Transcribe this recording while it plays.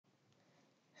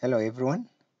Hello everyone,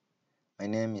 my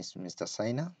name is Mr.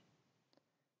 Saina,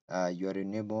 your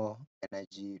renewable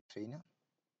energy trainer.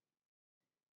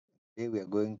 Today we are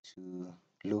going to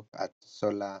look at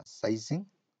solar sizing.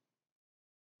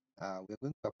 We're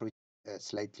going to approach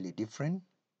slightly different.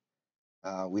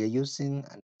 We are using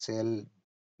an Excel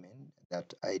document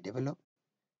that I developed.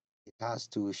 It has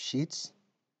two sheets,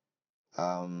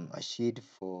 a sheet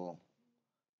for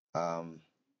um,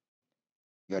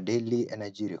 your daily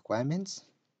energy requirements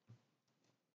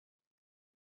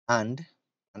and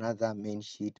another main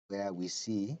sheet where we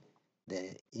see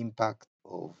the impact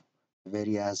of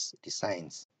various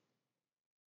designs.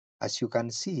 As you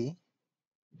can see,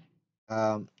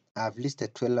 I've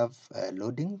listed 12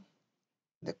 loading,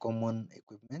 the common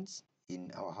equipments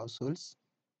in our households.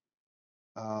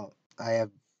 Uh, I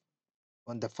have,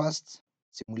 on the first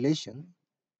simulation,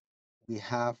 we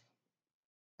have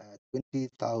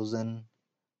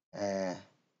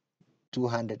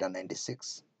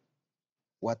 20,296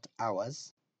 watt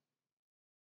hours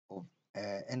of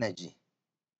energy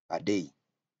per day.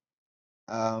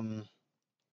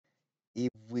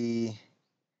 If we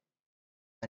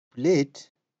manipulate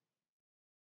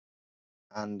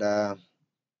and if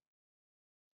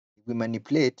we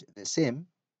manipulate the same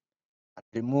and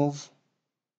remove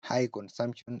high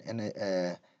consumption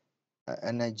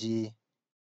energy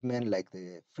equipment like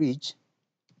the fridge,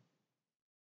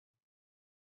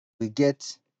 we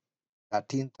get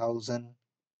 13,000,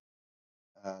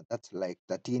 that's like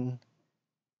 13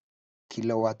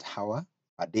 kilowatt hour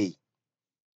a day.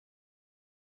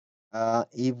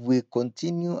 If we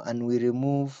continue and we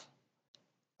remove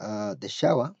the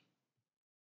shower,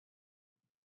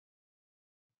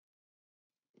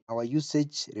 our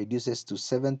usage reduces to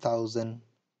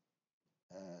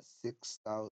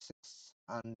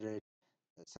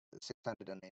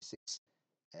 696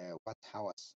 watt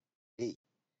hours a day.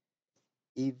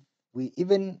 If we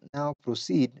even now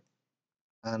proceed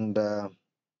and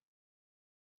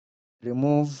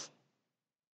remove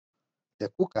the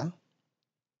cooker,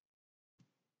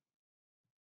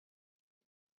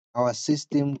 our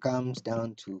system comes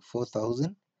down to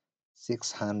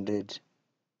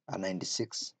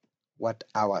 4,696 watt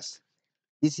hours.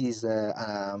 This is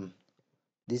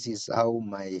how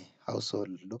my household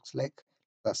looks like.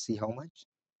 Let's see how much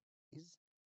it is.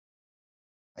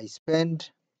 I spend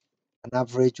an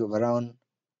average of around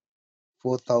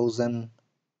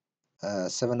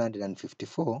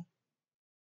 4,754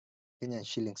 Kenyan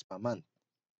shillings per month.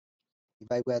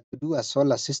 If I were to do a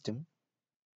solar system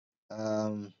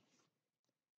um,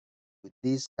 with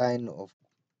this kind of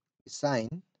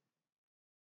design,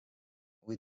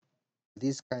 with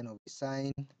this kind of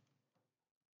design,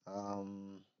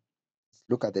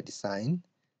 look at the design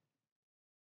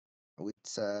with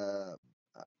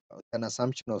an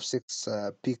assumption of 6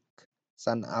 peak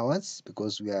sun hours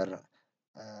because we are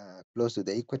close to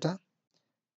the equator.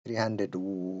 300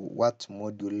 watt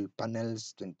module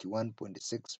panels,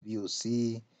 21.6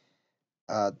 VOC.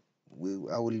 I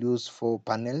will use 4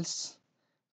 panels.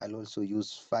 I'll also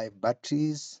use 5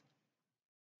 batteries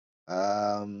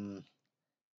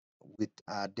with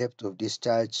a depth of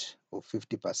discharge of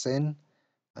 50%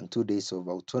 and 2 days of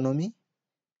autonomy.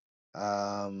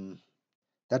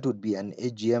 That would be an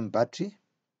AGM battery.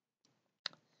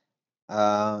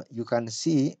 You can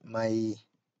see my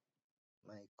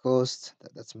cost,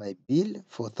 that's my bill,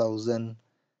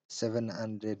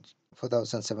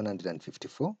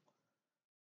 4,754.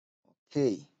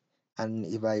 Okay, and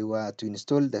if I were to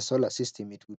install the solar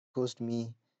system, it would cost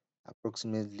me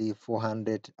approximately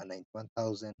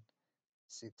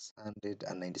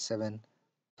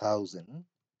 491,697,000 to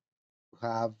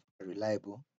have a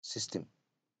reliable system.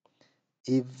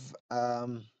 If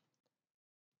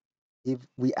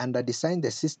we underdesign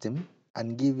the system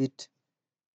and give it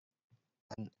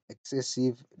an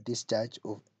excessive discharge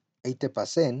of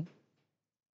 80%,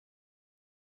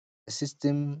 the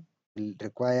system will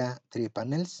require 3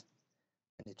 panels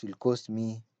and it will cost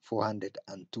me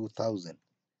 402,000.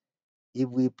 If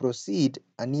we proceed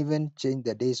and even change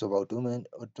the days of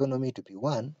autonomy to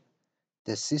P1,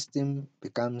 the system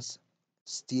becomes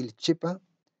still cheaper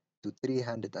to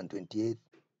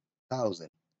 328,000.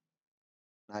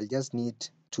 I'll just need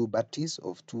 2 batteries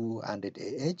of 200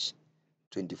 Ah,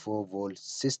 24 volt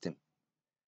system.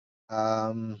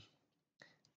 Now,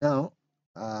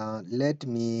 let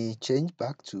me change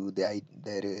back to the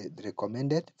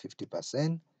recommended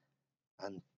 50%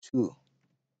 and 2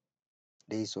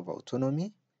 days of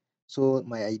autonomy. So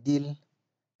my ideal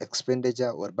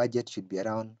expenditure or budget should be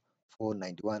around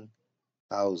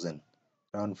 491,000,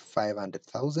 around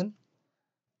 500,000.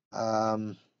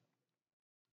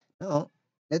 Now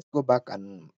Let's go back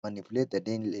and manipulate the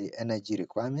daily energy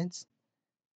requirements.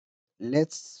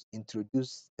 Let's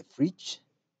introduce the fridge.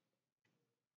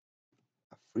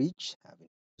 A fridge. I've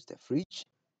introduced the fridge.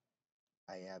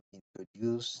 I have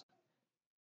introduced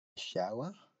a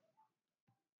shower.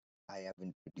 I have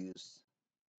introduced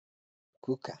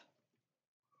cooker.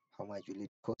 How much will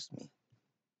it cost me?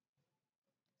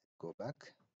 Go back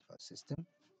to our system.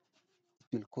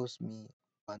 It will cost me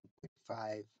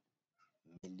 1.5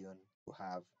 million to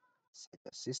have such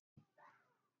a system.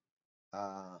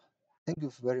 Thank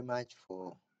you very much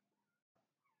for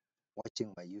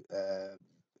watching my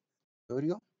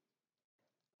tutorial.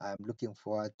 I'm looking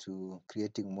forward to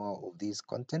creating more of this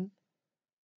content.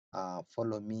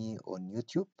 Follow me on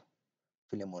YouTube,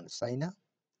 Philemon Saina,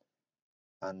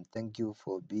 and thank you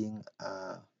for being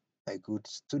a good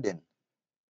student.